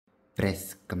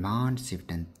Press Command Shift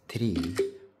and 3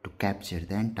 to capture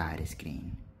the entire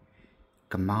screen.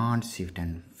 Command Shift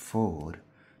and 4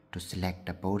 to select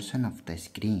a portion of the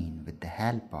screen with the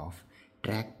help of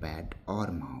trackpad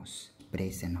or mouse.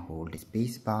 Press and hold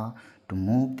spacebar to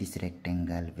move this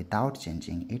rectangle without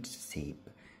changing its shape.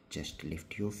 Just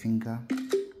lift your finger.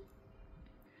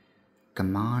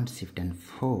 Command Shift and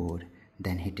 4,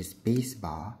 then hit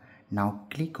spacebar. Now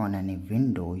click on any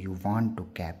window you want to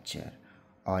capture,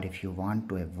 or if you want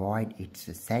to avoid its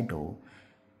shadow,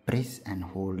 press and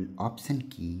hold Option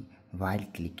key while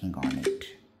clicking on it.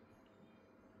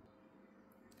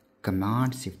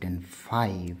 Command Shift and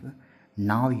 5.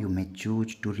 Now you may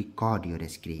choose to record your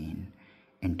screen.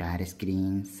 Entire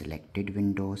screen, selected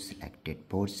window, selected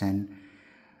portion.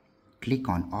 Click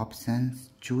on Options,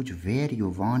 choose where you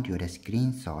want your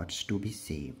screenshots to be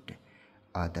saved.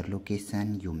 Other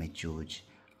location you may choose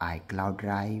iCloud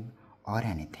Drive or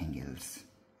anything else.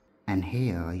 And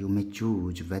here you may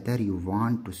choose whether you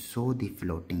want to show the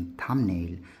floating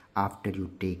thumbnail after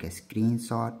you take a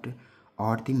screenshot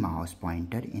or the mouse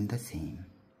pointer in the same.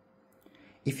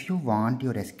 If you want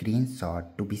your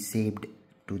screenshot to be saved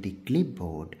to the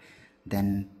clipboard,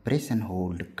 then press and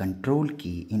hold Control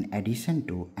key in addition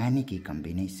to any key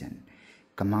combination.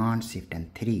 Command Shift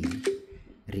and 3,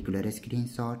 regular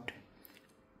screenshot.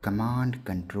 Command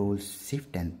Control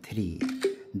Shift and 3,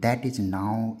 that is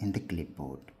now in the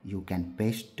clipboard. You can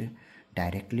paste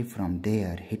directly from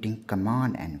there hitting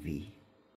Command and V.